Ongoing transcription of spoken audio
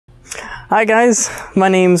Hi guys, my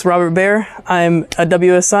name's Robert Bear. I'm a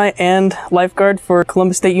WSI and lifeguard for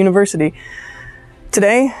Columbus State University.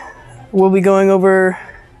 Today, we'll be going over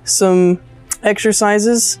some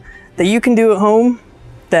exercises that you can do at home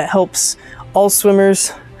that helps all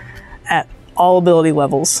swimmers at all ability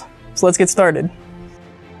levels. So let's get started.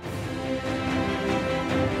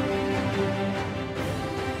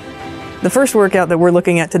 The first workout that we're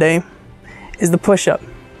looking at today is the push-up.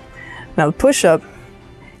 Now the push-up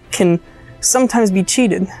can sometimes be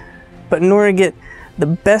cheated, but in order to get the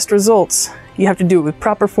best results, you have to do it with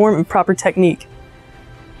proper form and proper technique.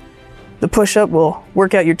 The push-up will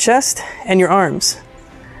work out your chest and your arms.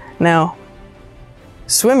 Now,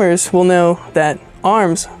 swimmers will know that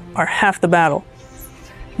arms are half the battle.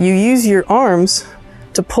 You use your arms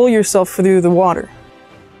to pull yourself through the water.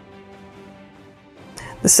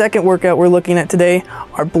 The second workout we're looking at today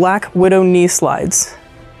are Black Widow knee slides.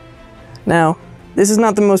 Now, this is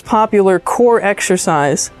not the most popular core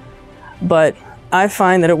exercise, but I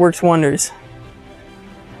find that it works wonders.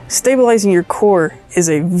 Stabilizing your core is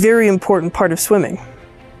a very important part of swimming.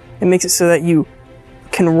 It makes it so that you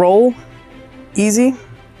can roll easy,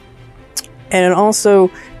 and it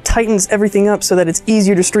also tightens everything up so that it's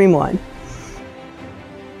easier to streamline.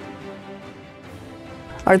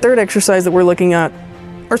 Our third exercise that we're looking at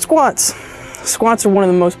are squats. Squats are one of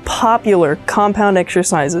the most popular compound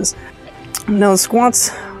exercises. Now,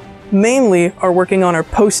 squats mainly are working on our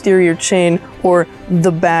posterior chain, or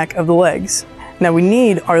the back of the legs. Now, we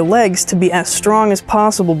need our legs to be as strong as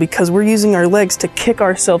possible because we're using our legs to kick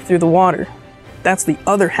ourselves through the water. That's the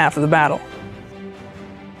other half of the battle.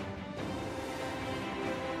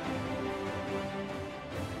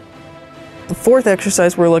 The fourth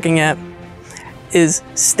exercise we're looking at is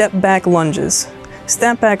step back lunges.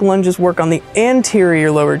 Step back lunges work on the anterior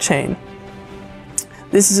lower chain.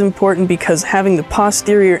 This is important because having the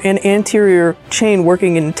posterior and anterior chain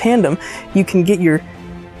working in tandem, you can get your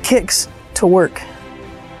kicks to work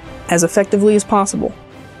as effectively as possible.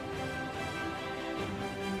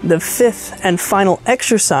 The fifth and final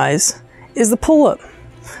exercise is the pull-up.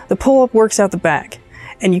 The pull-up works out the back,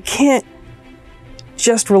 and you can't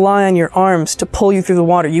just rely on your arms to pull you through the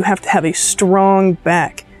water. You have to have a strong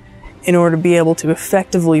back in order to be able to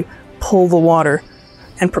effectively pull the water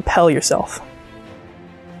and propel yourself.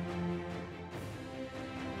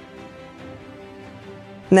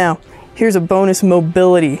 Now, here's a bonus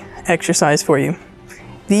mobility exercise for you.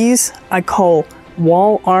 These I call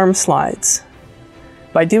wall arm slides.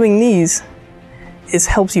 By doing these, it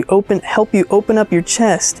help you open up your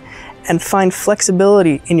chest and find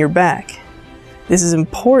flexibility in your back. This is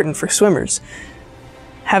important for swimmers.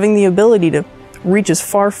 Having the ability to reach as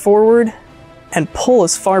far forward and pull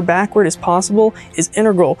as far backward as possible is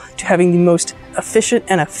integral to having the most efficient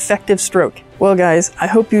and effective stroke. Well guys, I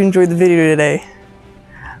hope you enjoyed the video today.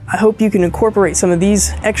 I hope you can incorporate some of these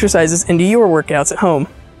exercises into your workouts at home.